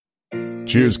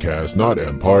Cheerscast not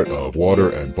am part of Water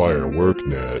and Firework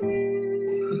Net.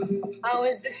 How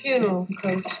is the funeral,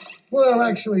 Coach? Well,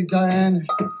 actually, Diane,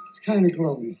 it's kind of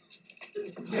gloomy.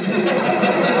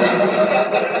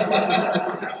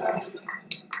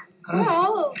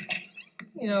 Well,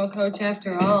 Coach,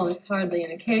 after all, it's hardly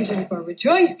an occasion for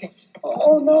rejoicing.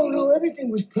 Oh, no, everything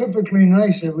was perfectly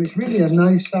nice. It was really a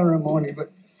nice ceremony,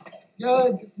 but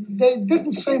they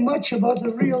didn't say much about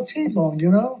the real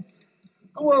T-Bone,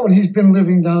 Well, he's been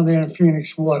living down there in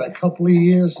Phoenix, a couple of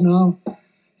years now?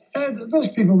 And those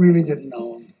people really didn't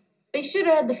know him. They should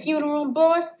have had the funeral in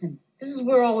Boston. This is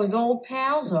where all his old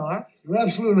pals are. You're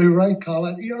absolutely right,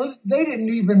 Carla. They didn't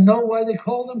even know why they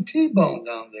called him T-Bone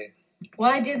down there.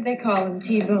 Why did they call him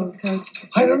T-Bone, Coach?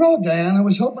 I don't know, Diane. I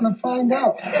was hoping to find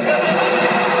out.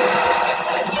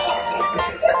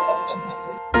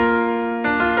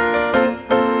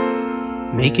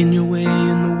 Making your way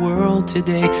in the world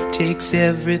today takes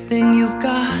everything you've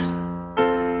got.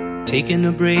 Taking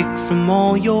a break from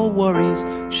all your worries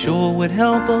sure would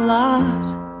help a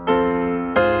lot.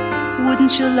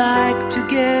 Wouldn't you like to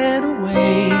get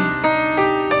away?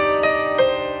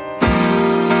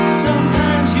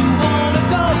 Sometimes you wanna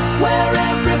go where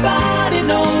everybody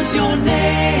knows your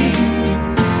name,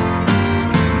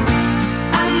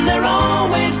 and they're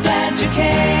always glad you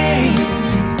came.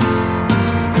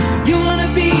 You wanna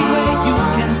be where you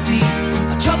can see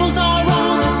our troubles are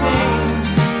all the same.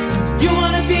 You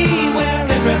wanna be where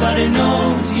everybody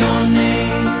knows your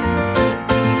name.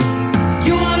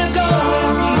 You wanna go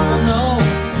where people know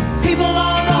people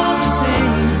are all the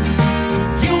same.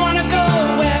 You wanna go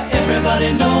where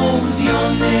everybody knows your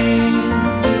name.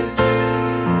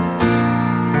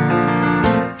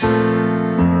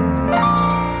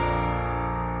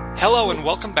 Hello and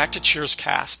welcome back to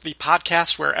Cheerscast, the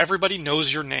podcast where everybody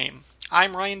knows your name.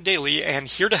 I'm Ryan Daly, and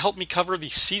here to help me cover the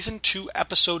Season 2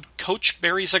 episode Coach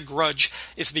Buries a Grudge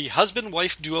is the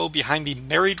husband-wife duo behind the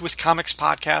Married with Comics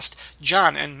podcast,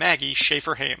 John and Maggie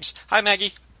Schaefer-Hames. Hi,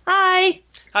 Maggie. Hi.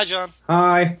 Hi, John.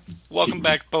 Hi. Welcome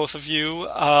back, both of you.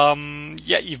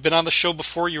 You've been on the show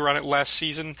before. You were on it last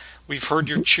season. We've heard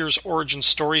your Cheers origin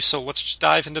story, so let's just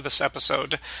dive into this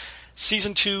episode.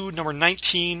 Season 2, number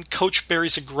 19, Coach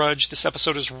Buries a Grudge. This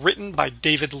episode is written by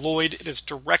David Lloyd. It is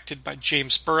directed by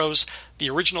James Burrows. The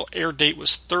original air date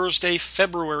was Thursday,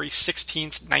 February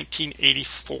 16th,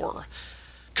 1984.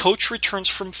 Coach returns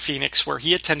from Phoenix, where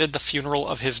he attended the funeral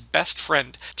of his best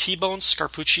friend, T-Bone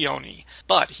Scarpuccioni,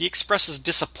 but he expresses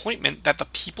disappointment that the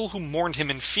people who mourned him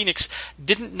in Phoenix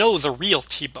didn't know the real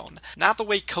T-Bone, not the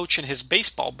way Coach and his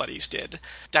baseball buddies did.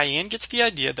 Diane gets the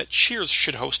idea that Cheers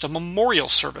should host a memorial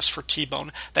service for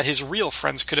T-Bone that his real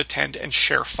friends could attend and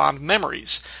share fond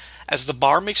memories. As the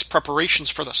bar makes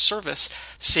preparations for the service,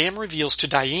 Sam reveals to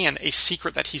Diane a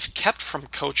secret that he's kept from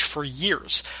Coach for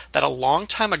years, that a long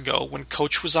time ago when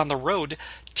Coach was on the road,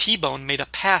 T-Bone made a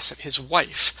pass at his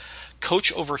wife.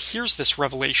 Coach overhears this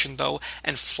revelation, though,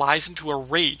 and flies into a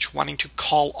rage, wanting to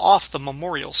call off the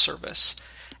memorial service.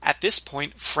 At this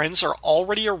point, friends are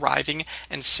already arriving,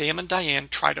 and Sam and Diane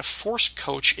try to force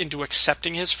Coach into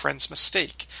accepting his friend's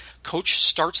mistake. Coach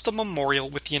starts the memorial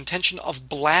with the intention of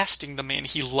blasting the man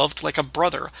he loved like a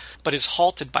brother, but is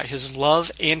halted by his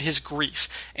love and his grief,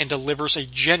 and delivers a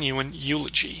genuine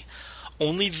eulogy.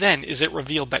 Only then is it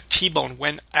revealed that T-Bone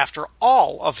went after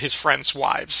all of his friends'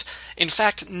 wives. In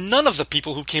fact, none of the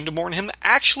people who came to mourn him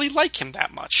actually like him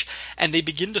that much, and they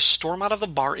begin to storm out of the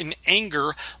bar in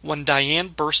anger when Diane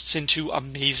bursts into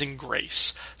Amazing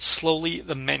Grace. Slowly,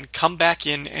 the men come back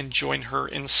in and join her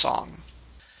in song.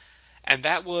 And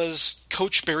that was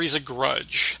Coach Buries a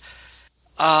Grudge.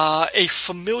 A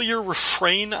familiar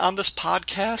refrain on this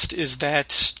podcast is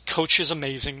that Coach is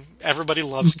amazing. Everybody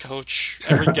loves Coach.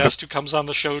 Every guest who comes on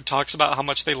the show talks about how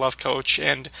much they love Coach,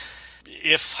 and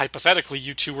if, hypothetically,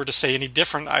 you two were to say any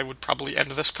different, I would probably end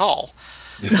this call.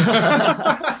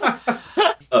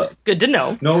 Good to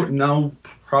know. No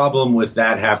problem with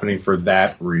that happening for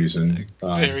that reason.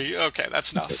 Okay,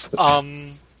 that's enough.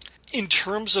 In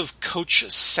terms of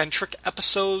Coach-centric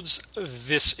episodes,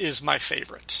 this is my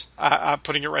favorite. I'm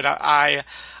putting it right out. I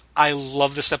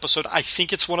love this episode. I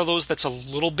think it's one of those that's a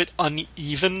little bit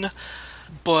uneven,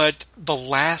 but the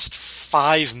last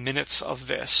 5 minutes of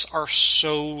this are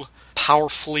so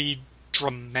powerfully,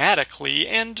 dramatically,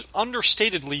 and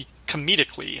understatedly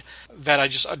comedically that I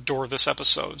just adore this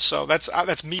episode. So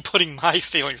that's me putting my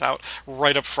feelings out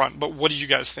right up front. But what did you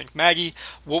guys think? Maggie,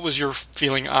 what was your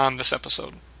feeling on this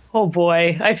episode? Oh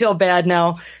boy, I feel bad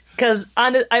now. because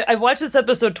I've watched this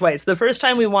episode twice. The first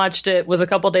time we watched it was a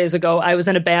couple days ago. I was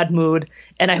in a bad mood,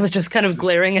 and I was just kind of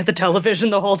glaring at the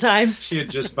television the whole time. She had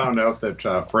just found out that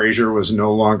Frasier was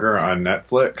no longer on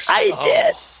Netflix. I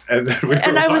did. And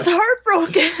then I was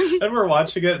heartbroken. And we're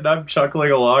watching it, and I'm chuckling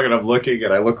along, and I'm looking,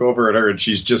 and I look over at her, and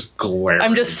she's just glaring.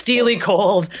 I'm just steely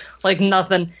cold, like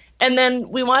nothing. And then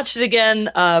we watched it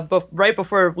again right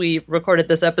before we recorded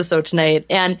this episode tonight,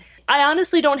 and I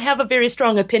honestly don't have a very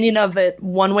strong opinion of it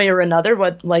one way or another.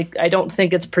 I don't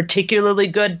think it's particularly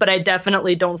good, but I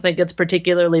definitely don't think it's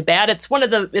particularly bad.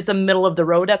 It's a middle of the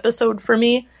road episode for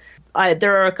me.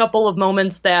 There are a couple of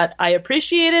moments that I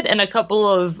appreciated and a couple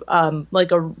of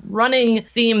a running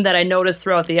theme that I noticed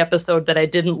throughout the episode that I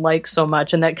didn't like so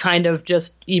much, and that kind of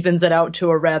just evens it out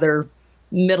to a rather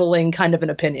middling kind of an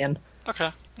opinion.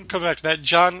 Okay, we'll come back to that.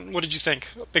 John, what did you think?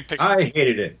 Big picture. I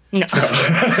hated it. No,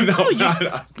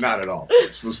 not at all.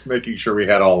 Just making sure we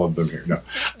had all of them here. No,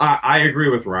 I agree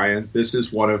with Ryan. This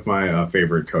is one of my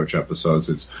favorite Coach episodes.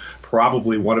 It's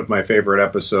probably one of my favorite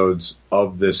episodes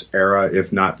of this era,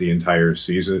 if not the entire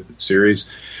series.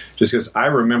 Just because I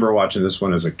remember watching this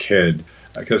one as a kid.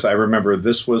 Because I remember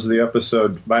this was the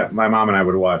episode. My mom and I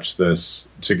would watch this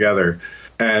together.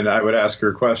 And I would ask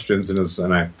her questions, and as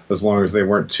long as they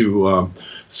weren't too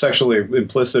sexually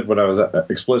implicit when I was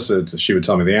explicit, she would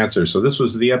tell me the answer. So this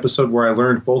was the episode where I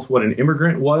learned both what an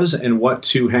immigrant was and what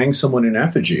to hang someone in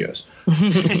effigy is.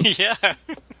 Yeah.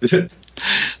 That's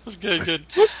good.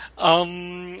 All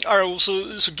right, well,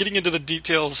 so getting into the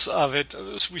details of it,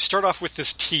 so we start off with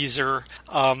this teaser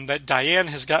that Diane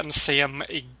has gotten Sam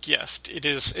a gift. It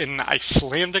is an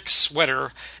Icelandic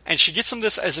sweater, and she gets him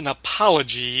this as an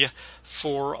apology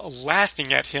for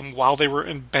laughing at him while they were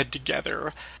in bed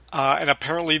together. And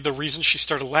apparently the reason she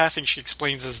started laughing, she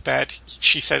explains, is that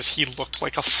she says he looked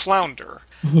like a flounder.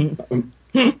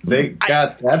 They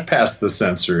got that past the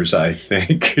censors, I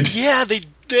think. Yeah, they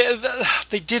did,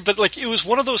 but it was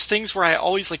one of those things where I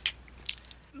always I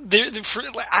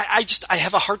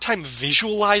have a hard time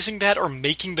visualizing that or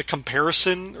making the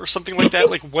comparison or something like that.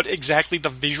 What exactly the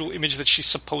visual image that she's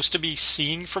supposed to be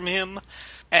seeing from him,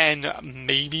 and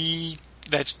maybe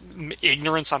that's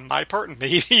ignorance on my part, and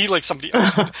maybe somebody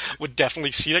else would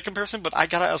definitely see that comparison. But I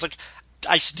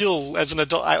still, as an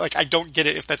adult, I don't get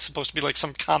it if that's supposed to be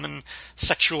some common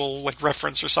sexual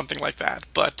reference or something like that.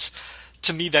 But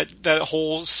to me, that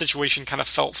whole situation kind of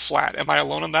felt flat. Am I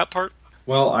alone on that part?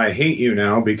 Well, I hate you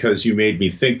now because you made me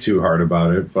think too hard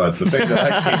about it. But the thing that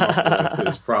I came up with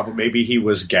is probably maybe he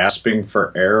was gasping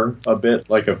for air a bit,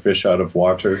 like a fish out of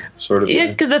water, sort of. Yeah,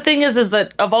 because the thing is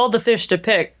that of all the fish to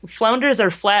pick, flounders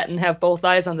are flat and have both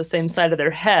eyes on the same side of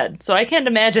their head. So I can't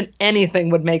imagine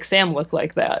anything would make Sam look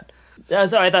like that.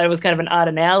 So I thought it was kind of an odd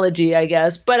analogy, I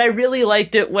guess. But I really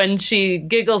liked it when she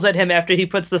giggles at him after he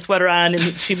puts the sweater on, and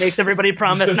she makes everybody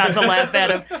promise not to laugh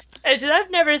at him. And she's,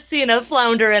 I've never seen a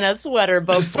flounder in a sweater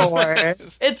before.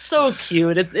 It's so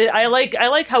cute. I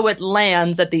like how it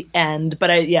lands at the end. But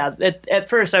at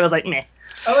first I was like, meh.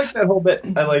 I like that whole bit.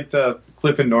 I liked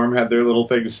Cliff and Norm had their little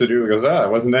things to do. He goes,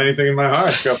 it wasn't anything in my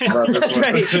horoscope about this That's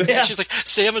one. right. Yeah. She's like,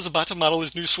 Sam is about to model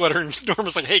his new sweater, and Norm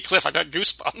is like, hey, Cliff, I got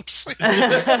goosebumps.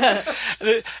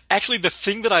 Actually, the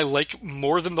thing that I like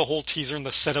more than the whole teaser and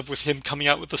the setup with him coming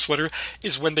out with the sweater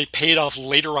is when they pay it off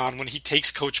later on when he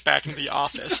takes Coach back into the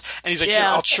office. And he's like, here,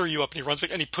 I'll cheer you up. And he runs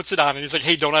back, and he puts it on, and he's like,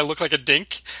 hey, don't I look like a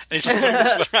dink? And he's like, putting the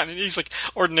sweater on, and he's like,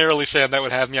 ordinarily, Sam, that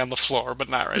would have me on the floor, but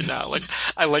not right now.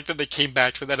 I like that they came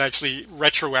back to that. Actually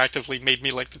retroactively made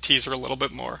me like the teaser a little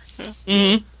bit more. Yeah.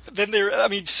 Mm-hmm.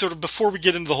 Then sort of before we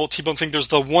get into the whole T-Bone thing, there's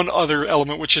the one other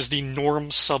element, which is the Norm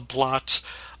subplot,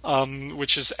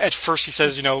 which is, at first he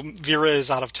says, Vera is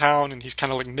out of town and he's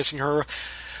kind of missing her,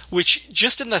 which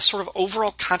just in the sort of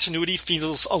overall continuity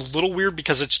feels a little weird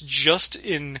because it's just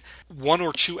in one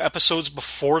or two episodes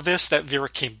before this that Vera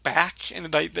came back and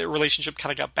their relationship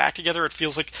kind of got back together. It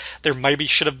feels like there maybe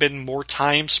should have been more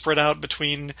time spread out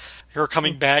between her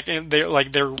coming back and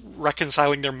they're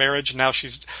reconciling their marriage, and now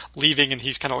she's leaving and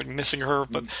he's kind of missing her.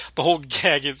 But the whole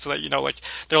gag is that,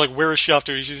 they're like, where is she off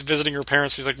to? She's visiting her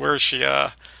parents. He's like, where is she?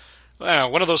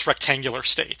 One of those rectangular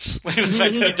states. The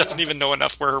fact that he doesn't even know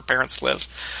enough where her parents live.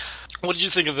 What did you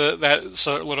think of that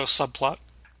little subplot?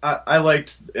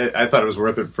 I thought it was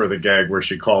worth it for the gag where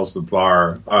she calls the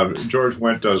bar. George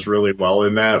Wendt does really well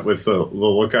in that with the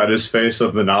look on his face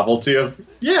of the novelty of,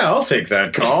 yeah, I'll take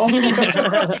that call.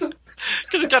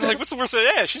 Because it's kind of what's the worst?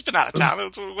 Yeah, she's been out of town.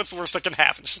 What's the worst that can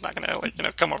happen? She's not going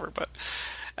to come over, but...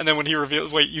 And then when he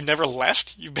reveals, wait, you never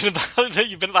left? You've been in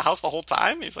the house the whole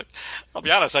time? He's like, I'll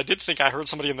be honest, I did think I heard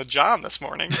somebody in the John this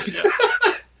morning. But yeah.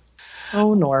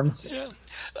 Oh, Norm. Yeah.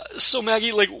 So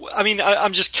Maggie, like, I mean,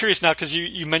 I'm just curious now because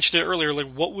you mentioned it earlier.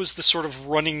 Like, what was the sort of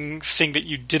running thing that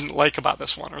you didn't like about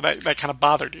this one, or that kind of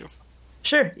bothered you?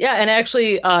 Sure. Yeah, and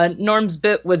actually, Norm's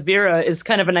bit with Vera is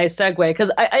kind of a nice segue,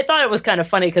 because I thought it was kind of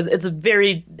funny, because it's a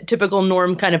very typical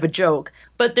Norm kind of a joke.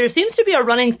 But there seems to be a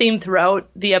running theme throughout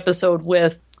the episode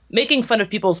with making fun of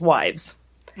people's wives.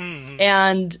 Mm-hmm.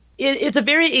 And it's a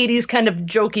very 80s kind of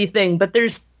jokey thing, but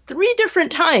there's 3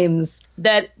 different times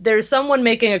that there's someone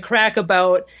making a crack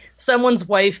about someone's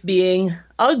wife being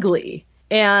ugly.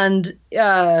 And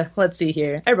let's see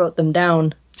here. I wrote them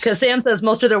down. Because Sam says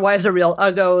most of their wives are real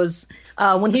uggos.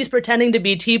 When he's pretending to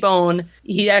be T-Bone,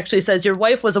 he actually says, your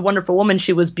wife was a wonderful woman.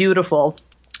 She was beautiful.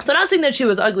 So not saying that she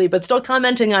was ugly, but still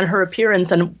commenting on her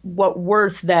appearance and what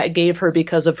worth that gave her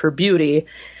because of her beauty.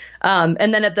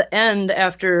 And then at the end,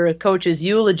 after Coach's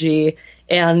eulogy,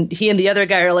 and he and the other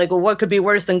guy are like, well, what could be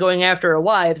worse than going after our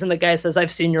wives? And the guy says,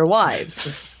 I've seen your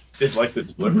wives. Did like the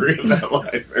delivery of that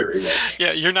line very much.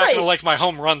 Yeah, you're not going to like my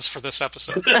home runs for this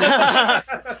episode.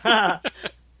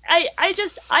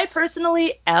 I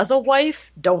personally, as a wife,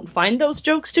 don't find those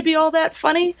jokes to be all that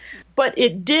funny, but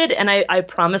it did, and I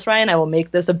promise, Ryan, I will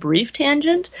make this a brief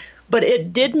tangent, but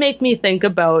it did make me think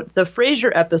about the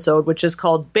Frasier episode, which is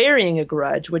called Burying a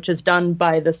Grudge, which is done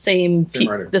by the same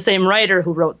writer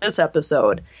who wrote this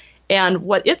episode. And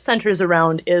what it centers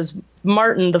around is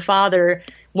Martin, the father,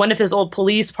 one of his old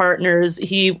police partners,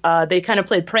 they kind of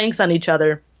played pranks on each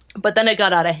other. But then it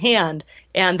got out of hand,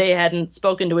 and they hadn't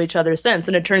spoken to each other since.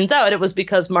 And it turns out it was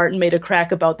because Martin made a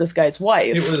crack about this guy's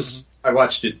wife. It was. I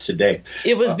watched it today.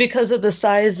 It was because of the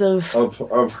size of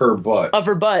her butt. Of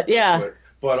her butt, yeah.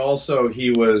 But also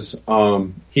he was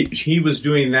he was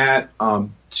doing that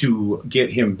to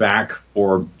get him back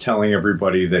for telling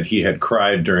everybody that he had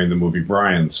cried during the movie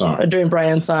Brian's Song. During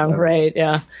Brian's Song, right?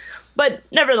 Yeah. But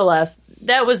nevertheless,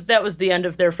 that was the end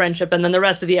of their friendship, and then the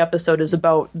rest of the episode is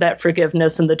about that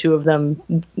forgiveness and the two of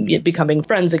them becoming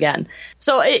friends again.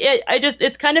 So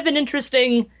it's kind of an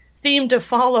interesting theme to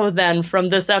follow then from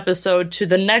this episode to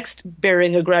the next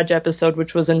Burying a Grudge episode,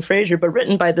 which was in Frasier, but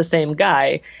written by the same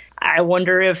guy. I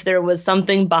wonder if there was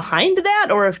something behind that,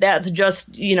 or if that's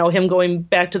just, him going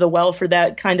back to the well for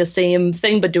that kind of same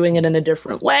thing, but doing it in a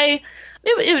different way.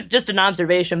 It was just an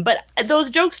observation, but those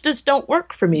jokes just don't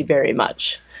work for me very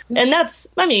much. And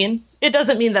it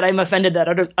doesn't mean that I'm offended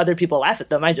that other people laugh at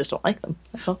them. I just don't like them.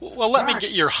 Well, let me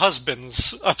get your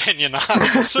husband's opinion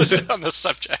on this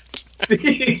subject.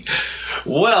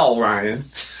 Well, Ryan,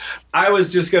 I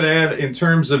was just going to add, in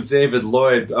terms of David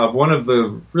Lloyd, one of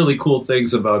the really cool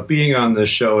things about being on this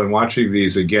show and watching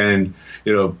these again,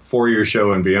 for your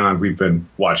show and beyond, we've been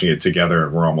watching it together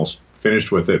and we're almost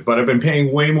finished with it, but I've been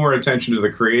paying way more attention to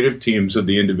the creative teams of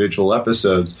the individual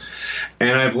episodes.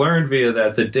 And I've learned via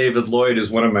that David Lloyd is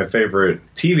one of my favorite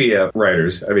TV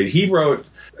writers. I mean, he wrote,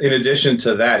 in addition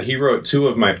to that, he wrote 2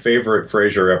 of my favorite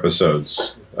Frasier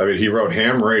episodes. I mean, he wrote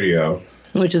Ham Radio,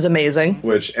 which is amazing.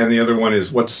 And the other one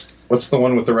is, what's the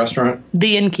one with the restaurant?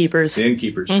 The Innkeepers. The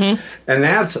Innkeepers. Mm-hmm.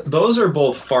 And those are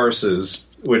both farces,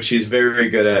 which he's very, very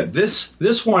good at.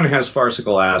 This one has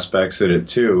farcical aspects in it,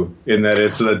 too, in that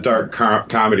it's a dark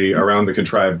comedy around the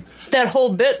contrived. That whole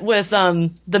bit with the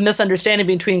misunderstanding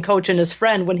between Coach and his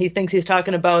friend when he thinks he's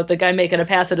talking about the guy making a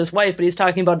pass at his wife, but he's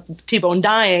talking about T-Bone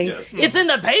dying. Yes. It's in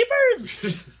the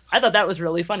papers! I thought that was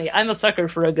really funny. I'm a sucker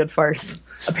for a good farce,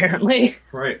 apparently.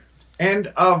 Right.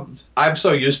 And I'm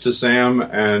so used to Sam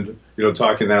and,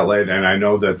 talking that late, and I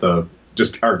know that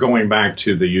just are going back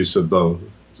to the use of the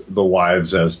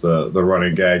wives as the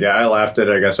running gag. Yeah, I laughed at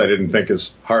it. I guess I didn't think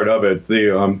as hard of it.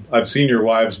 The I've seen your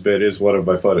wives bit is one of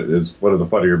the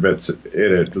funnier bits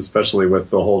in it, especially with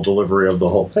the whole delivery of the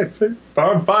whole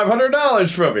borrowed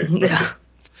 $500 from me. Yeah.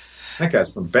 That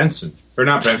guy's from Benson, or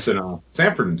not Benson,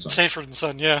 Sanford and Son. Sanford and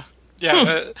Son, yeah.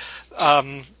 Yeah,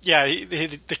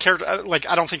 the character,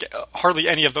 I don't think hardly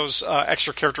any of those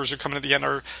extra characters who come in at the end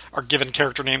are given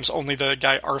character names. Only the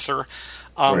guy Arthur.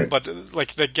 Right. But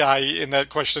the guy in that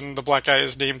question, the black guy,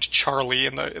 is named Charlie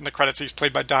in the credits. He's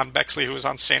played by Don Bexley, who was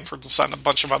on Sanford and Son, and a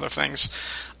bunch of other things.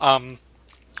 One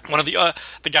of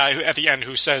the guy who at the end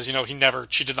who says, he never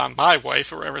cheated on my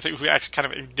wife or everything, who acts kind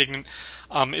of indignant,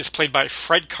 is played by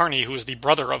Fred Carney, who is the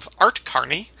brother of Art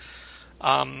Carney.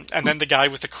 And then the guy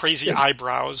with the crazy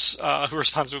eyebrows who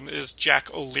responds to him is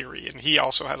Jack O'Leary, and he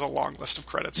also has a long list of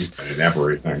credits. He's in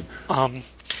everything.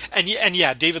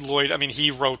 And David Lloyd, I mean, he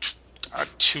wrote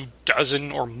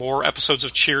 24 or more episodes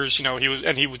of Cheers. He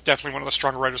was definitely one of the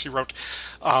stronger writers. He wrote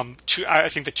I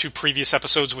think the 2 previous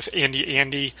episodes with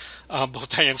Andy, both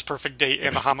Diane's Perfect Date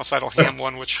and the Homicidal Ham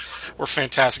one, which were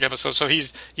fantastic episodes. So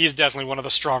he's definitely one of the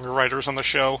stronger writers on the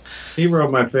show. He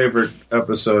wrote my favorite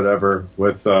episode ever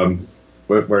with where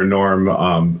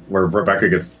Rebecca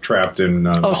gets trapped in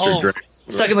Mr. Drake.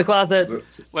 Stuck in the closet.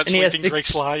 Let Sleeping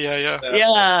Drake lie, yeah.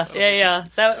 Yeah.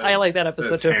 I like that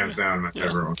episode too. Hands down my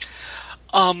favorite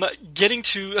one. Getting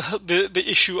to the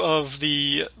issue of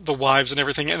the wives and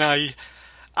everything, and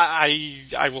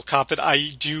I will cop that I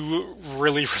do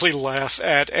really, really laugh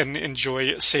at and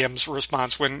enjoy Sam's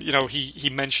response when,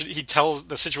 he tells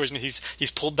the situation.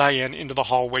 He's pulled Diane into the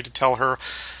hallway to tell her,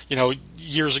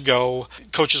 years ago,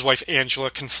 Coach's wife Angela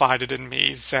confided in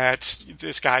me that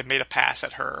this guy made a pass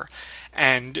at her.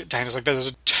 And Diana's like, that is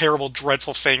a terrible,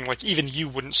 dreadful thing. Like, even you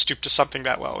wouldn't stoop to something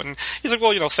that low. And he's like,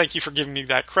 well, thank you for giving me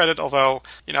that credit. Although,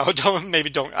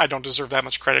 I don't deserve that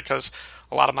much credit because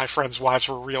a lot of my friends' wives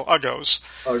were real uggos.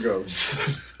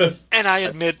 And I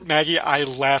admit, Maggie, I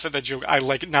laugh at that joke. I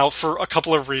like it now for a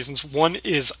couple of reasons. One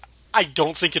is I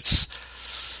don't think it's...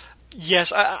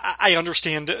 Yes, I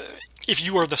understand... If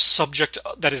you are the subject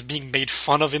that is being made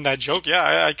fun of in that joke,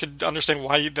 yeah, I could understand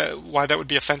why that would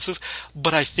be offensive.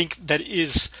 But I think that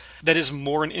is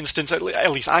more an instance, at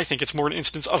least I think it's more an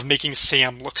instance of making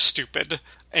Sam look stupid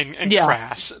and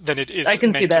crass than it is. I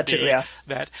can see that too. Yeah,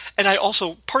 that, and I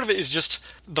also part of it is just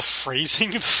the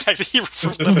phrasing, the fact that he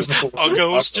refers to them as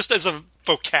uggos, just as a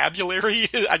vocabulary.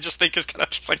 I just think is kind of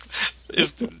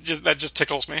that just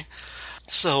tickles me.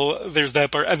 So there's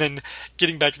that part, and then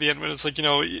getting back to the end when it's like, when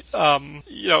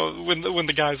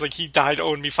the guy's like, he died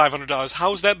owing me $500.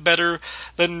 How is that better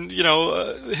than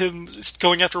him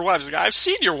going after wives? Like, I've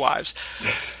seen your wives.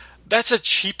 That's a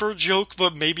cheaper joke,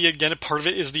 but maybe again, part of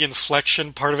it is the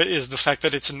inflection. Part of it is the fact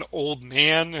that it's an old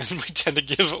man, and we tend to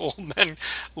give old men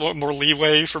a lot more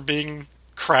leeway for being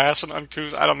crass and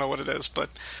uncouth. I don't know what it is, but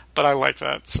I like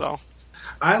that. So.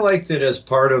 I liked it as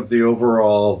part of the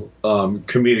overall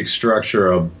comedic structure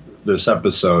of this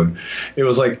episode. It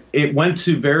was like it went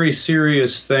to very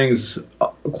serious things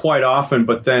quite often,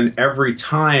 but then every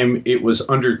time it was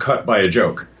undercut by a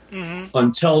joke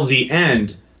until the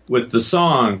end with the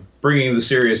song bringing the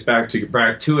serious back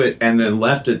to it and then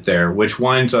left it there, which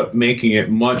winds up making it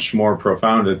much more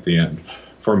profound at the end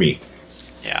for me.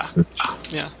 Yeah.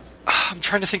 I'm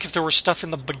trying to think if there was stuff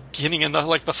in the beginning and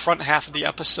the front half of the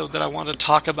episode that I wanted to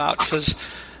talk about, because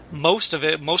most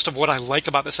of what I like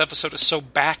about this episode is so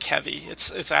back heavy.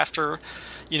 It's after,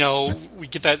 we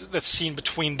get that scene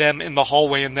between them in the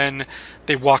hallway, and then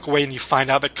they walk away and you find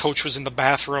out that Coach was in the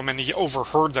bathroom and he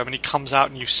overheard them, and he comes out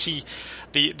and you see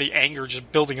the anger just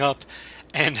building up.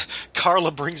 And Carla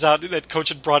brings out that Coach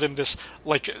had brought him this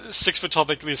 6 foot tall,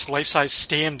 this life size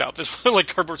stand up, this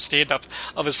cardboard stand up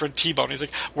of his friend T-Bone. He's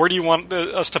like, "Where do you want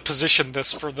us to position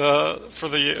this for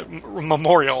the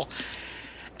memorial?"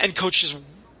 And Coach just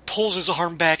pulls his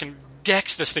arm back and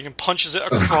decks this thing and punches it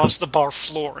across the bar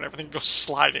floor, and everything goes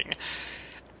sliding.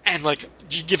 And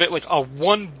you give it a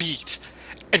one beat.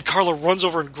 And Carla runs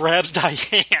over and grabs Diane.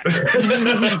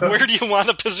 Where do you want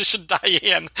to position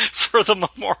Diane for the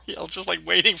memorial? Just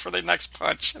waiting for the next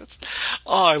punch.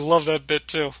 I love that bit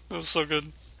too. It was so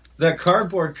good. That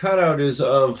cardboard cutout is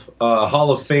of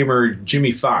Hall of Famer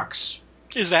Jimmy Fox.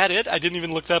 Is that it? I didn't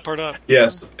even look that part up.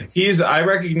 Yes, I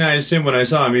recognized him when I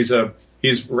saw him.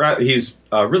 He's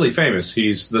really famous.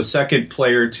 He's the second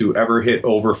player to ever hit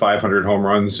over 500 home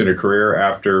runs in a career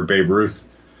after Babe Ruth.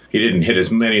 He didn't hit as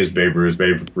many as Babe Ruth.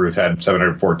 Babe Ruth had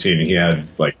 714, and he had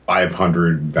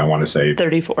 500, I want to say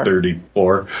 34.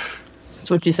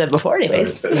 That's what you said before,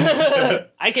 anyways.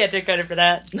 I can't take credit for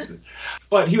that.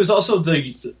 But he was also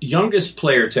the youngest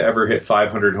player to ever hit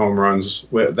 500 home runs.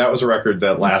 That was a record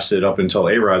that lasted up until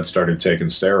A-Rod started taking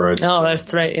steroids. Oh,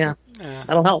 that's right, yeah.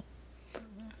 That'll help.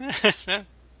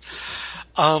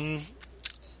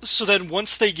 So then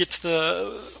once they get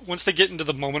into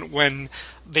the moment when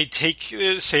they take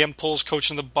Sam pulls Coach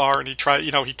in the bar and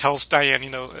he tells Diane,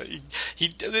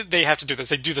 they have to do this.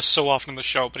 They do this so often in the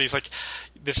show, but he's like,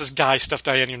 "This is guy stuff,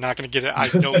 Diane. You're not going to get it. I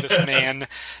know this man.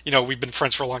 We've been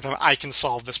friends for a long time. I can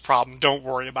solve this problem. Don't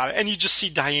worry about it." And you just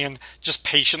see Diane just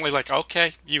patiently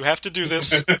 "Okay, you have to do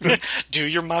this. Do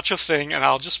your macho thing, and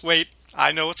I'll just wait.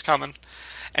 I know it's coming."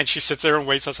 And she sits there and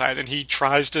waits outside, and he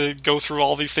tries to go through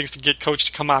all these things to get Coach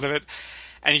to come out of it.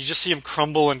 And you just see him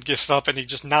crumble and give up, and he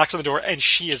just knocks on the door, and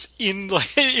she is in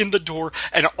the door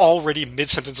and already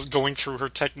mid-sentence is going through her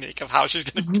technique of how she's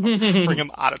going to bring him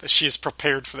out of this. She is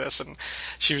prepared for this, and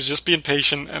she was just being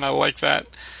patient, and I like that.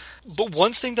 But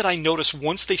one thing that I noticed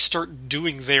once they start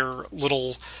doing their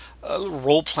little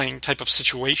role-playing type of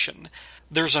situation.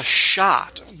 There's a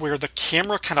shot where the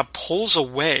camera kind of pulls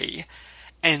away,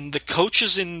 and the coach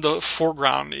is in the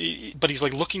foreground, but he's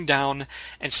like looking down,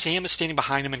 and Sam is standing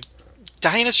behind him, and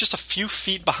Diana's just a few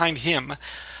feet behind him,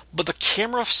 but the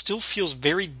camera still feels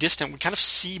very distant. We kind of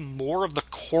see more of the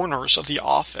corners of the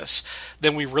office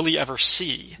than we really ever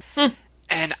see.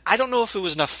 And I don't know if it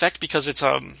was an effect because it's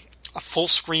a full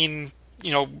screen,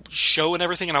 show and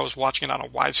everything, and I was watching it on a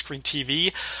widescreen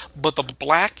TV, but the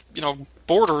black,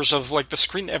 borders of like the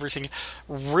screen and everything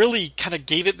really kind of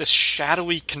gave it this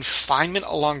shadowy confinement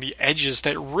along the edges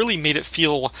that really made it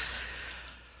feel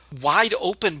wide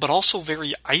open, but also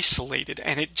very isolated,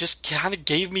 and it just kind of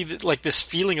gave me this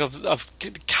feeling of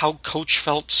how Coach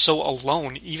felt so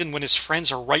alone, even when his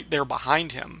friends are right there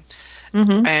behind him.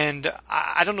 Mm-hmm. And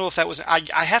I don't know if that was.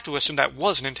 I have to assume that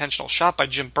was an intentional shot by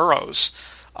Jim Burrows.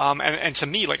 And to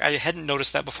me, I hadn't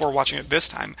noticed that before watching it this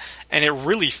time, and it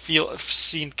really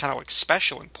seemed kind of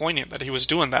special and poignant that he was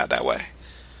doing that way.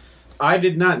 I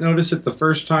did not notice it the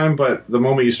first time, but the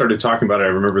moment you started talking about it, I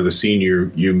remember the scene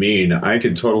you mean. I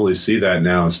can totally see that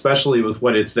now, especially with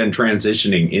what it's then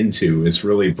transitioning into. It's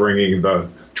really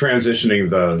transitioning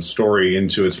the story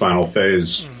into its final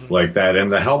phase like that.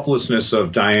 And the helplessness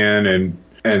of Diane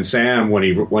and Sam when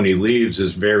he leaves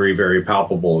is very, very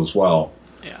palpable as well.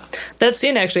 Yeah. That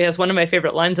scene actually has one of my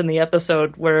favorite lines in the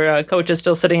episode where Coach is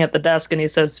still sitting at the desk and he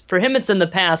says, "For him, it's in the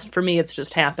past. For me, it's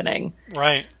just happening."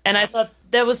 Right. And I thought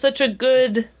that was such a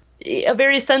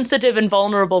very sensitive and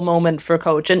vulnerable moment for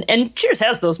Coach. And Cheers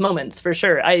has those moments for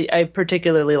sure. I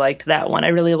particularly liked that one. I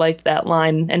really liked that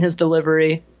line and his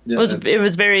delivery. Yeah. It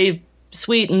was very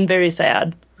sweet and very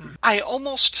sad. I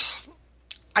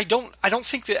don't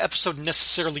think the episode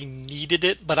necessarily needed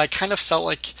it, but I kind of felt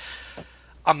like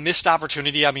a missed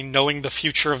opportunity. I mean, knowing the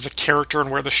future of the character and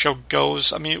where the show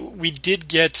goes. I mean, we did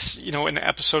get, an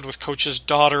episode with Coach's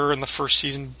daughter in the first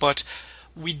season, but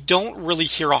we don't really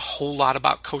hear a whole lot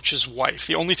about Coach's wife.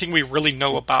 The only thing we really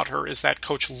know about her is that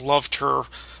Coach loved her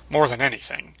more than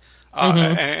anything.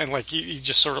 And he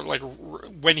just sort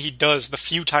of when he does, the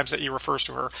few times that he refers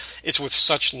to her, it's with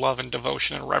such love and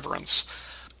devotion and reverence.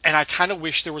 And I kind of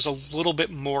wish there was a little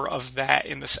bit more of that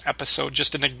in this episode,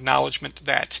 just an acknowledgement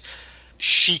that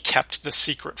she kept the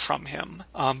secret from him,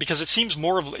 because it seems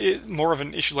more of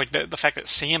an issue like the fact that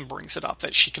Sam brings it up,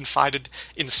 that she confided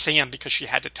in Sam because she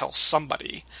had to tell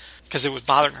somebody because it was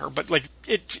bothering her. But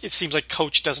it seems like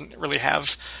Coach doesn't really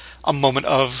have a moment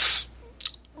of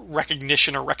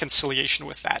recognition or reconciliation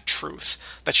with that truth,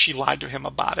 that she lied to him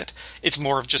about it. It's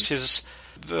more of just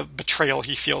the betrayal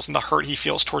he feels and the hurt he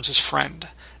feels towards his friend.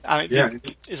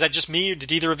 Is that just me, or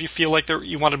did either of you feel like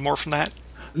you wanted more from that?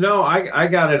 No, I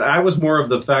got it. I was more of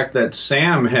the fact that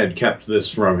Sam had kept this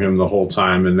from him the whole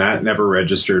time, and that never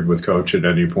registered with Coach at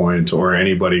any point, or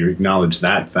anybody acknowledged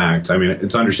that fact. I mean,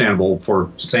 it's understandable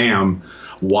for Sam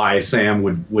why Sam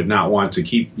would not want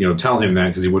to tell him that,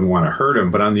 because he wouldn't want to hurt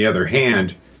him. But on the other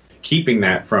hand, keeping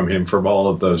that from him for all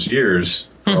of those years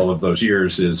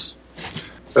is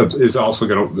also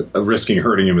risking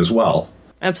hurting him as well.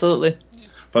 Absolutely.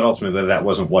 But ultimately, that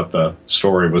wasn't what the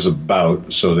story was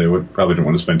about, so they probably didn't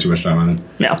want to spend too much time on it.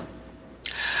 No.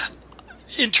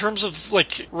 In terms of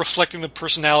reflecting the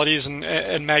personalities, and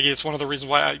Maggie, it's one of the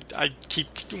reasons why I keep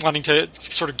wanting to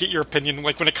sort of get your opinion,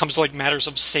 when it comes to matters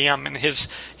of Sam and his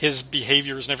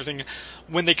behaviors and everything.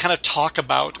 When they kind of talk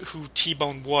about who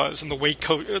T-Bone was and the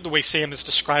way Sam is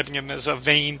describing him as a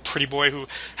vain, pretty boy who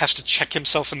has to check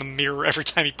himself in the mirror every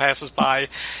time he passes by,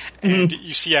 and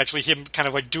you see actually him kind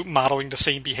of modeling the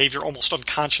same behavior almost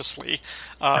unconsciously,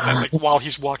 while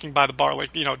he's walking by the bar,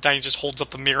 Diane just holds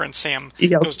up the mirror and Sam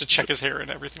goes to check his hair and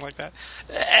everything like that.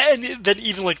 And then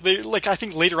even I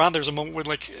think later on there's a moment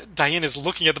when Diane is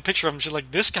looking at the picture of him, she's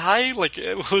like, this guy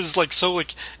was so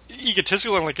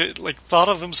egotistical and thought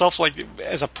of himself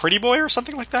as a pretty boy or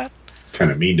something like that. It's kind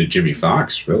of mean to Jimmy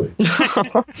Fox, really.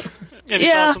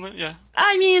 Any thoughts on that? Yeah.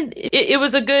 I mean, it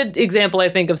was a good example, I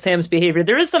think, of Sam's behavior.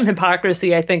 There is some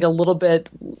hypocrisy, I think, a little bit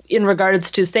in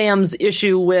regards to Sam's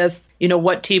issue with,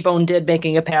 what T-Bone did,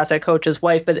 making a pass at Coach's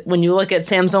wife. But when you look at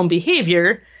Sam's own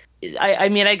behavior,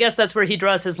 I guess that's where he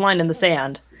draws his line in the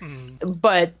sand.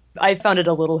 But I found it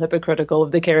a little hypocritical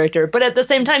of the character. But at the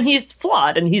same time, he's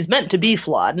flawed, and he's meant to be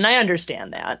flawed, and I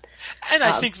understand that. And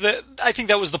I think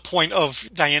that was the point of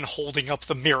Diane holding up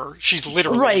the mirror. She's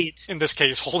literally, in this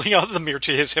case, holding up the mirror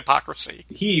to his hypocrisy.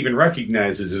 He even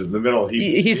recognizes it in the middle.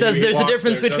 He says there's a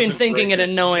difference between thinking it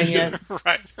and knowing it.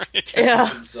 Right.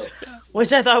 Yeah.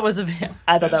 Which I thought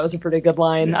that was a pretty good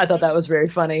line. I thought that was very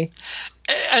funny.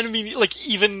 And I mean,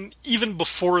 even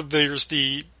before there's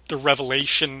the the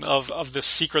revelation of this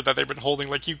secret that they've been holding.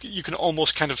 Like you can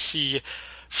almost kind of see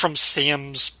from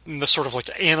Sam's the sort of like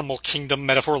animal kingdom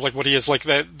metaphor, like what he is, like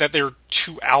that they're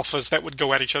two alphas that would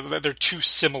go at each other, that they're too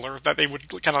similar, that they would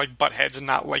kind of like butt heads and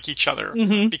not like each other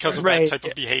because of that type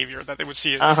of behavior, that they would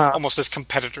see it almost as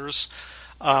competitors.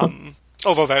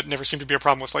 Although that never seemed to be a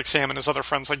problem with like Sam and his other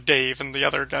friends like Dave and the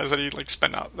other guys that he like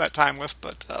spent out that time with.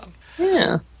 But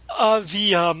the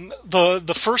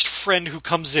first friend who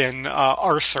comes in,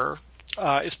 Arthur,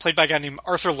 is played by a guy named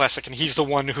Arthur Lessick, and he's the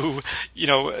one who,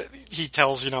 he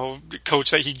tells,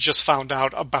 Coach that he just found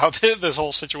out about this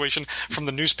whole situation from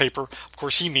the newspaper. Of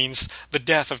course, he means the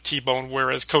death of T-Bone,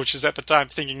 whereas Coach is at the time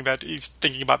thinking about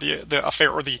the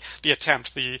affair or the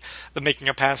attempt, the making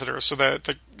of Passiter. So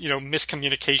the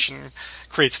miscommunication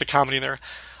creates the comedy there.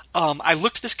 I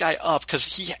looked this guy up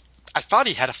because I thought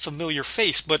he had a familiar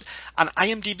face, but on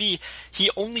IMDb, he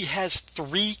only has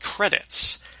 3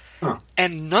 credits.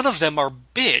 And none of them are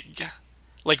big.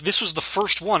 Like, this was the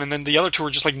first one, and then the other 2 were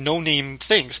just, like, no-name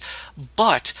things.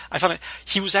 But I found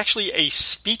he was actually a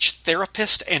speech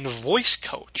therapist and voice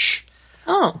coach.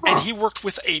 And he worked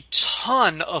with a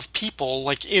ton of people,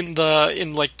 like, in the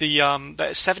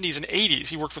 70s and 80s.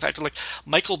 He worked with actors like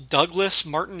Michael Douglas,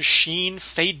 Martin Sheen,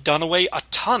 Faye Dunaway, a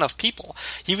ton of people.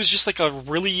 He was just, like, a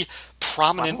really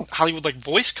prominent Hollywood, like,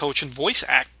 voice coach and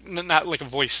not like a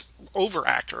voice-over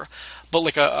actor, but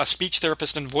like a speech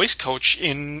therapist and voice coach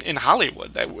in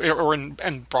Hollywood, or in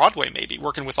Broadway maybe,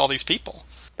 working with all these people.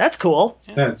 That's cool.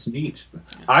 Yeah. That's neat.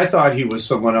 I thought he was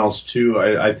someone else too.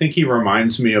 I think he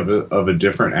reminds me of a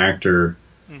different actor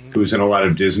who's in a lot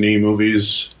of Disney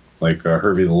movies, like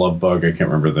Herbie the Love Bug. I can't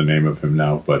remember the name of him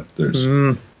now, but there's.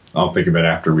 I'll think of it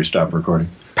after we stop recording.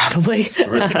 Probably.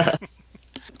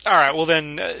 All right. Well,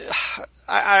 then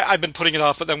I've been putting it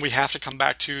off, but then we have to come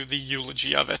back to the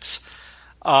eulogy of it.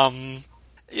 And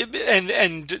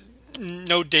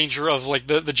no danger of like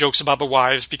the jokes about the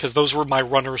wives, because those were my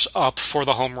runners up for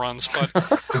the home runs, but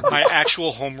my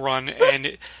actual home run,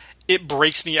 and it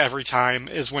breaks me every time,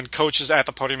 is when Coach is at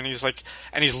the podium and he's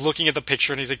looking at the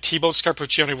picture and he's like, T-Bone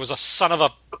Scarpuccione was a son of a,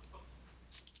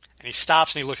 and he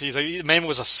stops and he looks and he's like, the man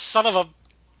was a son of a,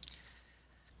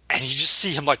 and you just see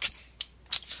him like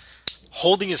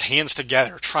holding his hands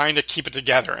together, trying to keep it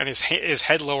together, and his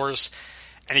head lowers.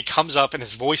 And he comes up, and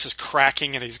his voice is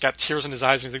cracking, and he's got tears in his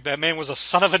eyes, and he's like, that man was a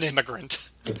son of an immigrant.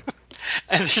 And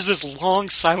there's this long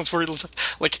silence where he's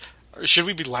like, should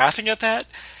we be laughing at that?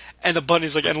 And the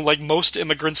bunny's like, and like most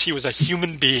immigrants, he was a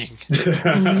human being.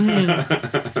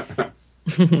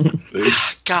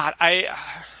 God, I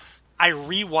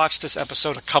rewatched this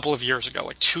episode a couple of years ago,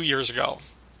 like 2 years ago.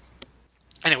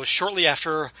 And it was shortly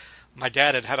after my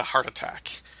dad had a heart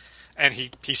attack. And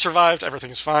he survived,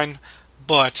 everything is fine,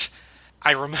 but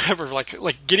I remember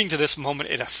like getting to this moment,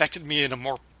 it affected me in a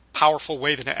more powerful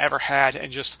way than it ever had,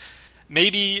 and just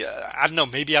maybe, I don't know,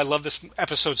 maybe I love this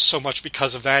episode so much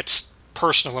because of that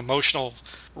personal, emotional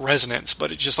resonance,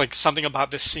 but it's just like something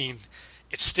about this scene.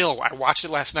 It's still, I watched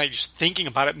it last night, just thinking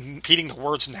about it, repeating the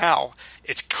words now,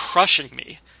 it's crushing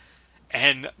me.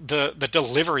 And the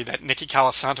delivery that Nicky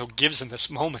Colasanto gives in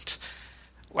this moment,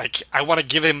 like, I want to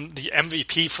give him the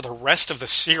MVP for the rest of the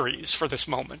series for this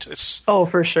moment.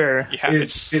 For sure. Yeah,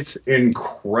 it's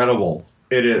incredible.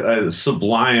 It is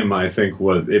sublime. I think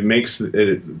what it makes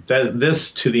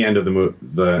this to the end of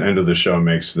the end of the show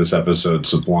makes this episode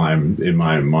sublime in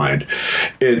my mind.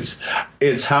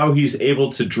 It's how he's able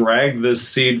to drag this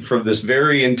scene from this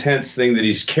very intense thing that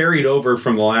he's carried over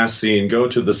from the last scene, go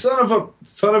to the son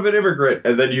of an immigrant,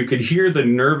 and then you can hear the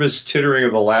nervous tittering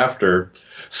of the laughter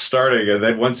starting, and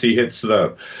then once he hits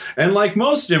and like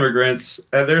most immigrants,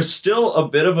 there's still a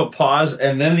bit of a pause,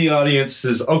 and then the audience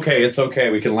says, okay, it's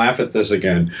okay, we can laugh at this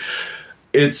again.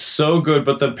 It's so good,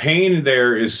 but the pain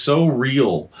there is so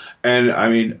real. And I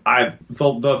mean,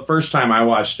 the first time I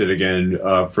watched it again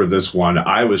for this one,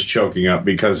 I was choking up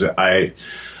because I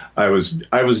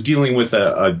was dealing with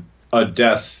a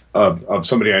death of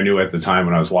somebody I knew at the time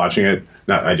when I was watching it.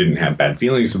 I didn't have bad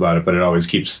feelings about it, but it always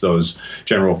keeps those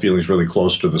general feelings really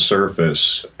close to the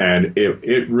surface. And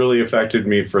it really affected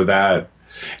me for that.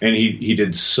 And he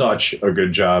did such a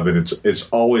good job. And it's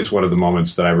always one of the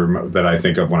moments that I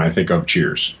think of when I think of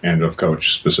Cheers and of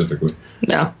Coach specifically.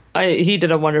 No, he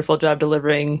did a wonderful job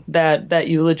delivering that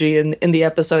eulogy in the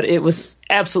episode. It was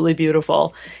absolutely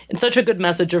beautiful and such a good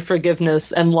message of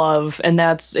forgiveness and love. And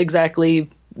that's exactly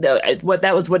what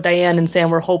Diane and Sam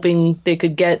were hoping they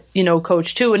could get,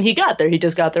 Coach to, and he got there. He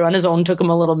just got there on his own. Took him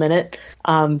a little minute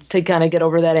to kind of get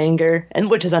over that anger, and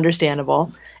which is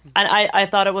understandable. And I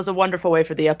thought it was a wonderful way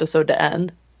for the episode to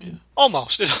end.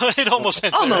 Almost. It almost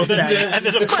ends Almost there. there. And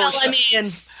then, of course... Well, I mean,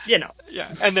 you know.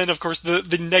 Yeah, and then, of course,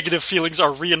 the negative feelings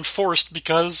are reinforced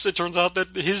because it turns out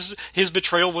that his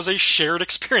betrayal was a shared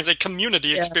experience, a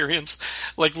community experience,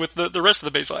 like with the rest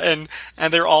of the baseball. And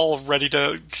they're all ready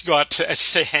to go out to, as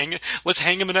you say, let's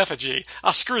hang him in effigy.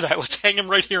 Screw that, let's hang him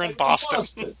right here in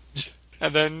Boston.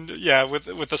 And then, yeah, with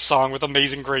the song, with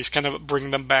Amazing Grace, kind of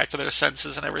bring them back to their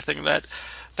senses and everything, that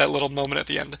little moment at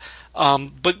the end.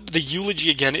 But the eulogy,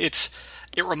 again, it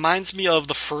reminds me of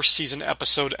the first season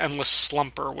episode, Endless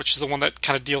Slumper, which is the one that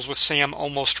kind of deals with Sam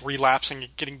almost relapsing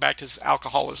and getting back to his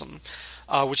alcoholism,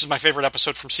 which is my favorite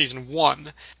episode from season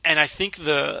 1. And I think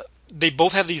they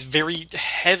both have these very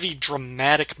heavy,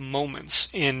 dramatic moments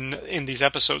in these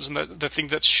episodes, and the thing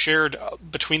that's shared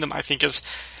between them, I think, is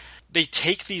they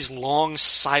take these long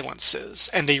silences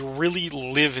and they really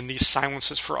live in these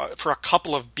silences for a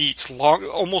couple of beats,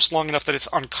 almost long enough that it's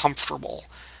uncomfortable.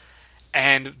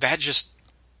 And that just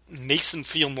makes them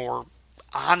feel more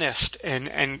honest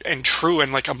and true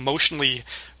and like emotionally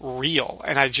real.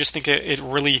 And I just think it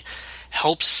really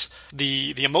helps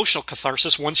the emotional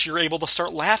catharsis once you're able to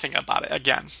start laughing about it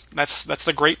again. That's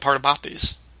the great part about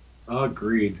these.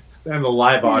 Agreed. And the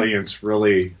live audience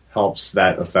really helps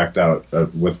that effect out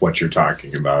with what you're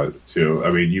talking about too.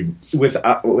 I mean,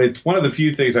 it's one of the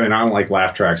few things. I mean, I don't like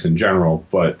laugh tracks in general,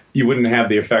 but you wouldn't have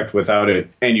the effect without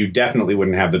it, and you definitely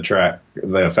wouldn't have the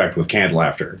effect with canned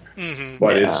laughter.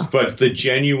 Mm-hmm. But the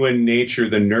genuine nature,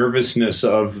 the nervousness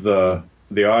of the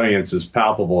audience is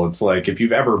palpable. It's like if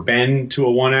you've ever been to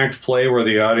a one-act play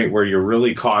where you're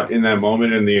really caught in that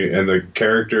moment and the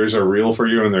characters are real for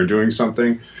you and they're doing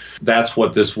something. That's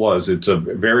what this was. It's a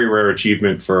very rare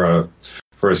achievement for a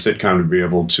sitcom to be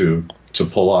able to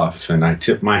pull off, and I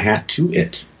tip my hat to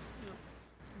it.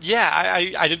 Yeah,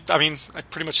 I did. I mean, I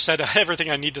pretty much said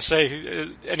everything I need to say.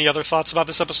 Any other thoughts about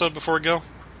this episode before we go?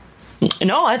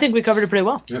 No, I think we covered it pretty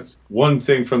well. Yes. One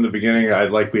thing from the beginning,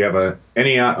 we have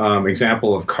any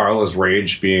example of Carla's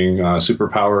rage being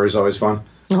superpower is always fun.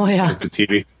 Oh yeah, with the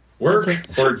TV, work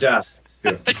or death.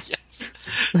 Yeah. Yes.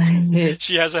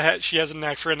 She has a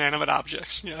knack for inanimate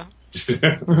objects. Yeah.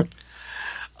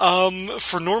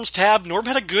 For Norm's tab, Norm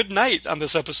had a good night on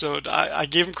this episode. I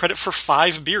gave him credit for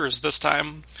 5 beers this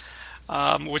time,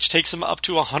 which takes him up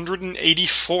to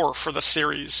 184 for the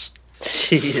series.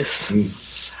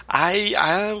 Jeez.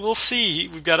 I will see.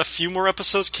 We've got a few more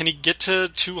episodes. Can he get to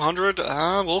 200?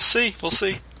 We'll see.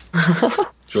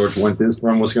 George Wendt is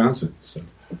from Wisconsin. So.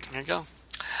 There you go.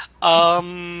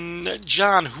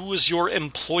 John, who was your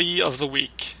employee of the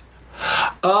week?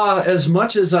 As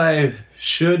much as I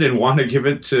should and want to give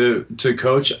it to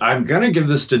Coach, I'm going to give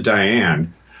this to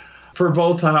Diane for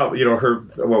both how,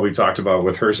 what we talked about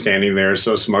with her standing there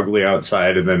so smugly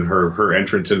outside and then her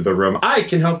entrance into the room. I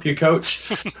can help you, Coach.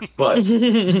 But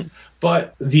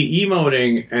the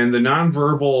emoting and the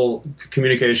nonverbal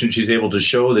communication she's able to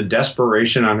show, the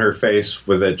desperation on her face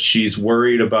with it, she's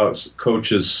worried about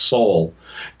Coach's soul.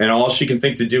 And all she can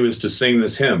think to do is to sing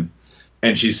this hymn.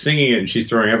 And she's singing it and she's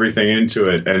throwing everything into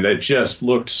it. And it just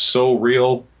looked so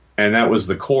real. And that was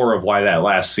the core of why that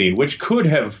last scene, which could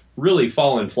have really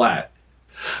fallen flat.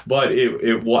 But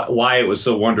why it was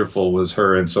so wonderful was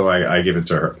her. And so I give it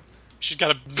to her. She's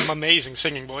got an amazing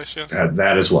singing voice. Yeah.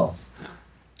 That as well.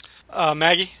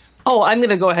 Maggie? Oh, I'm going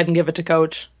to go ahead and give it to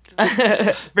Coach.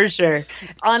 For sure.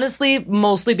 Honestly,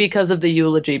 mostly because of the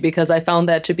eulogy, because I found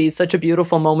that to be such a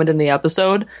beautiful moment in the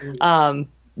episode.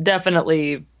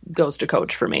 Definitely goes to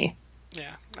Coach for me.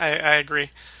 Yeah, I agree.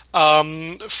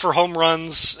 For home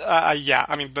runs,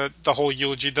 I mean, the whole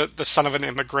eulogy, the son of an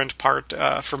immigrant part,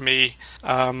 for me,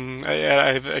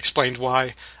 I've explained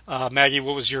why. Maggie,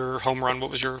 what was your home run?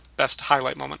 What was your best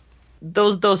highlight moment?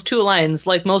 Those 2 lines,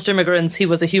 like most immigrants, he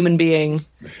was a human being,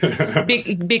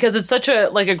 because it's such a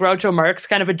Groucho Marx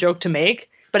kind of a joke to make,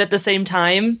 but at the same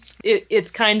time, it's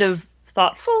kind of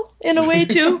thoughtful in a way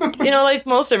too. Like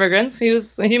most immigrants, he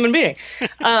was a human being,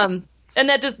 and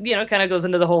that just kind of goes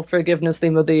into the whole forgiveness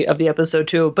theme of the episode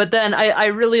too. But then I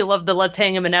really love the "let's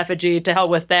hang him in effigy." To hell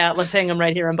with that, let's hang him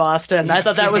right here in Boston. I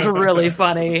thought that was really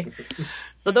funny.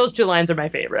 So those 2 lines are my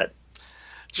favorite.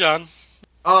 John.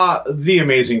 The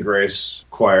Amazing Grace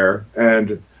choir,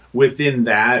 and within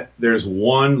that, there's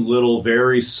one little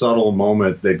very subtle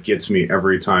moment that gets me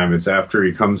every time. It's after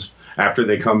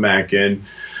they come back in.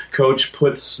 Coach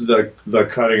puts the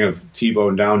cutting of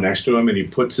T-Bone down next to him, and he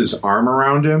puts his arm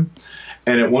around him.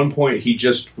 And at one point, he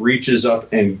just reaches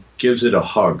up and gives it a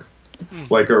hug,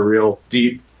 like a real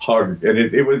deep hug. And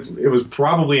it was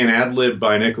probably an ad lib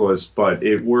by Nicholas, but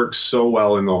it works so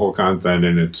well in the whole content.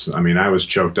 And I was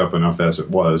choked up enough as it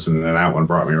was, and then that one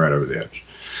brought me right over the edge.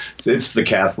 It's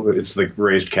the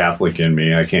raised Catholic in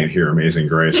me. I can't hear Amazing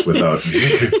Grace without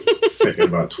thinking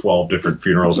about 12 different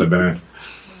funerals I've been in.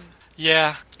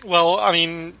 Yeah. Well, I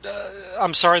mean,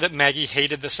 I'm sorry that Maggie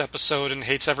hated this episode and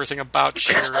hates everything about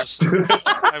Cheers.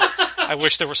 I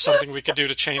wish there was something we could do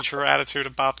to change her attitude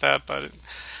about that, but it's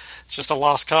just a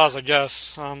lost cause, I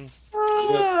guess. I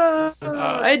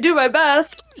do my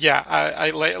best. Yeah, I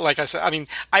like I said, I mean,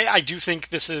 I do think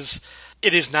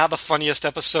it is not the funniest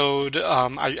episode.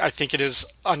 I think it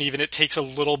is uneven. It takes a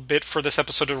little bit for this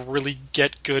episode to really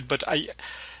get good, but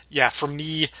for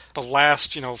me, the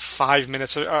last 5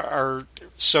 minutes are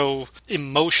so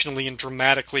emotionally and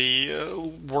dramatically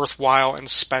worthwhile and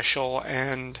special,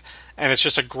 and it's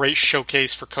just a great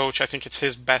showcase for Coach. I think it's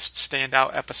his best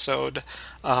standout episode,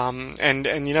 and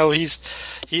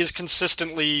he has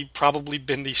consistently probably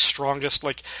been the strongest.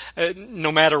 Like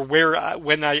no matter where,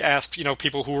 when I asked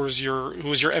people who was your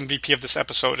MVP of this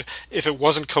episode, if it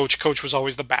wasn't Coach was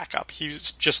always the backup. He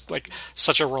was just like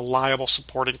such a reliable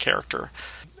supporting character.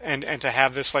 And to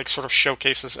have this like sort of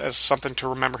showcase as something to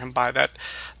remember him by, that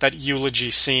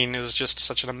eulogy scene is just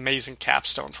such an amazing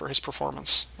capstone for his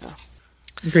performance. Yeah.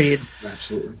 Agreed.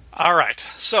 Absolutely. All right.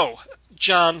 So,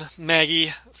 John,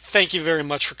 Maggie, thank you very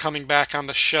much for coming back on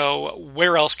the show.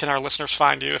 Where else can our listeners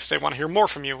find you if they want to hear more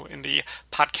from you in the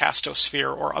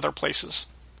podcastosphere or other places?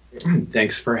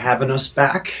 Thanks for having us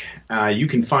back. You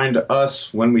can find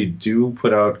us when we do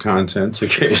put out content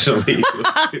occasionally. We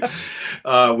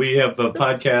have a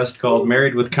podcast called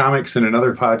Married with Comics and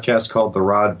another podcast called The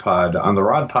Rod Pod. On The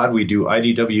Rod Pod, we do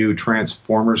IDW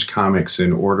Transformers comics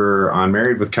in order. On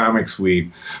Married with Comics,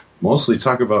 we mostly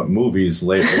talk about movies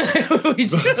lately. We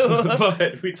do.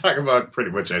 But we talk about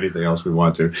pretty much anything else we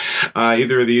want to.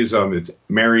 Either of these, it's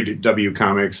Married W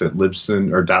Comics at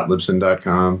Libsyn or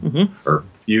 .libsyn.com. Mm-hmm. Or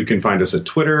you can find us at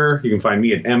Twitter. You can find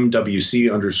me at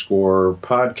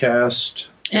MWC_podcast.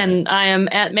 And I am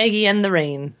at Maggie and the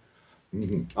Rain.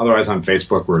 Mm-hmm. Otherwise, on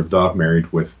Facebook, we're The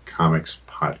Married with Comics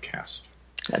Podcast.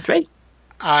 That's right.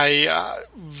 I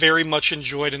very much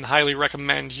enjoyed and highly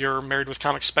recommend your Married with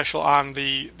Comics special on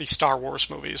the Star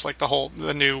Wars movies, like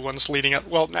the new ones leading up.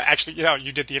 Well, actually,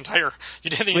 you did the entire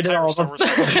Star Wars,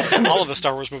 all of the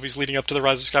Star Wars movies leading up to the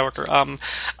Rise of Skywalker.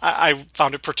 I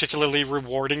found it particularly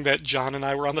rewarding that John and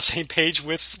I were on the same page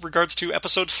with regards to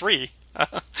Episode 3.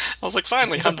 I was like,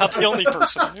 finally, I'm not the only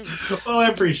person. Well, I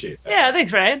appreciate that. Yeah,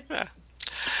 thanks, Ryan.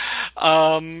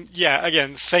 Yeah.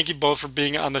 Again, thank you both for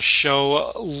being on the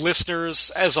show.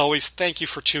 Listeners, as always, thank you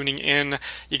for tuning in.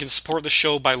 You can support the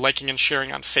show by liking and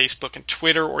sharing on Facebook and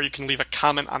Twitter, or you can leave a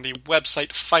comment on the website,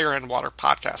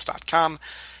 fireandwaterpodcast.com.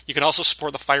 You can also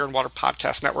support the Fire and Water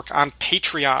Podcast Network on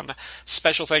Patreon.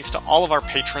 Special thanks to all of our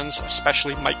patrons,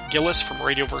 especially Mike Gillis from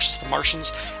Radio vs. the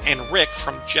Martians, and Rick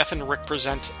from Jeff and Rick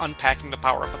Present Unpacking the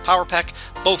Power of the Power Pack,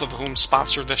 both of whom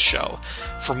sponsor this show.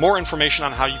 For more information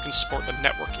on how you can support the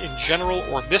network in general,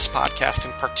 or this podcast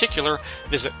in particular,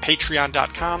 visit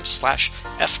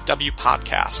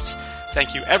patreon.com/FWPodcasts.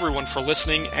 Thank you everyone for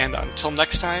listening, and until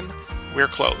next time, we're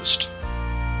closed.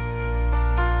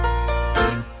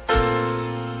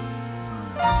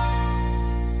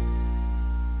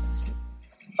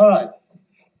 All right.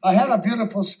 I had a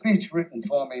beautiful speech written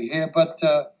for me here, but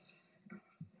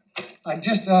I'd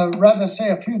just rather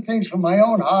say a few things from my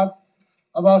own heart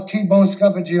about T-Bone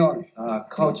Scarpagione.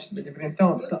 Coach,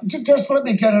 don't stop. Just let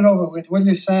me get it over with, will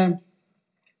you, Sam?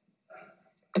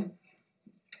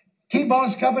 T-Bone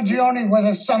Scarpagione was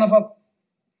a son of a...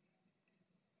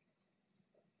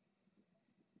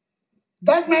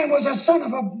 That man was a son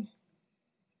of a...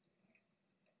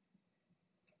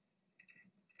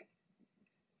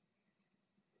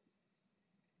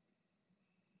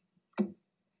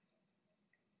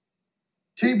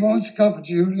 T-Bone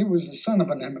Scarpagione was the son of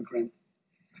an immigrant.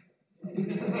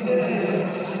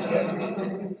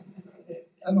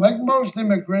 And like most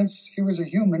immigrants, he was a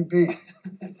human being.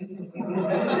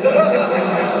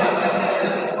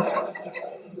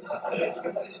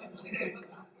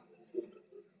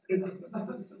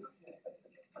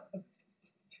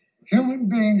 Human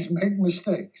beings make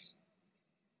mistakes.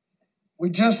 We're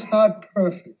just not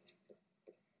perfect.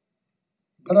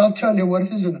 But I'll tell you what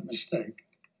isn't a mistake.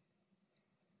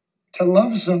 To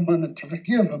love someone and to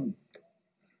forgive them,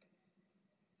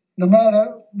 no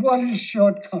matter what his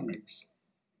shortcomings.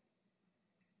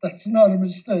 That's not a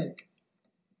mistake.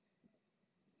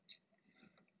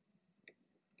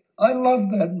 I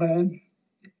love that man.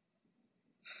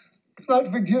 And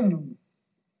I forgive him.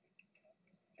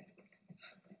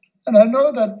 And I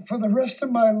know that for the rest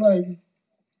of my life,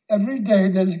 every day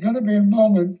there's going to be a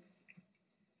moment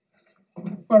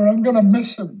where I'm going to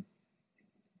miss him.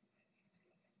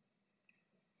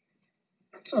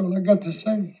 That's all I got to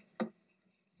say.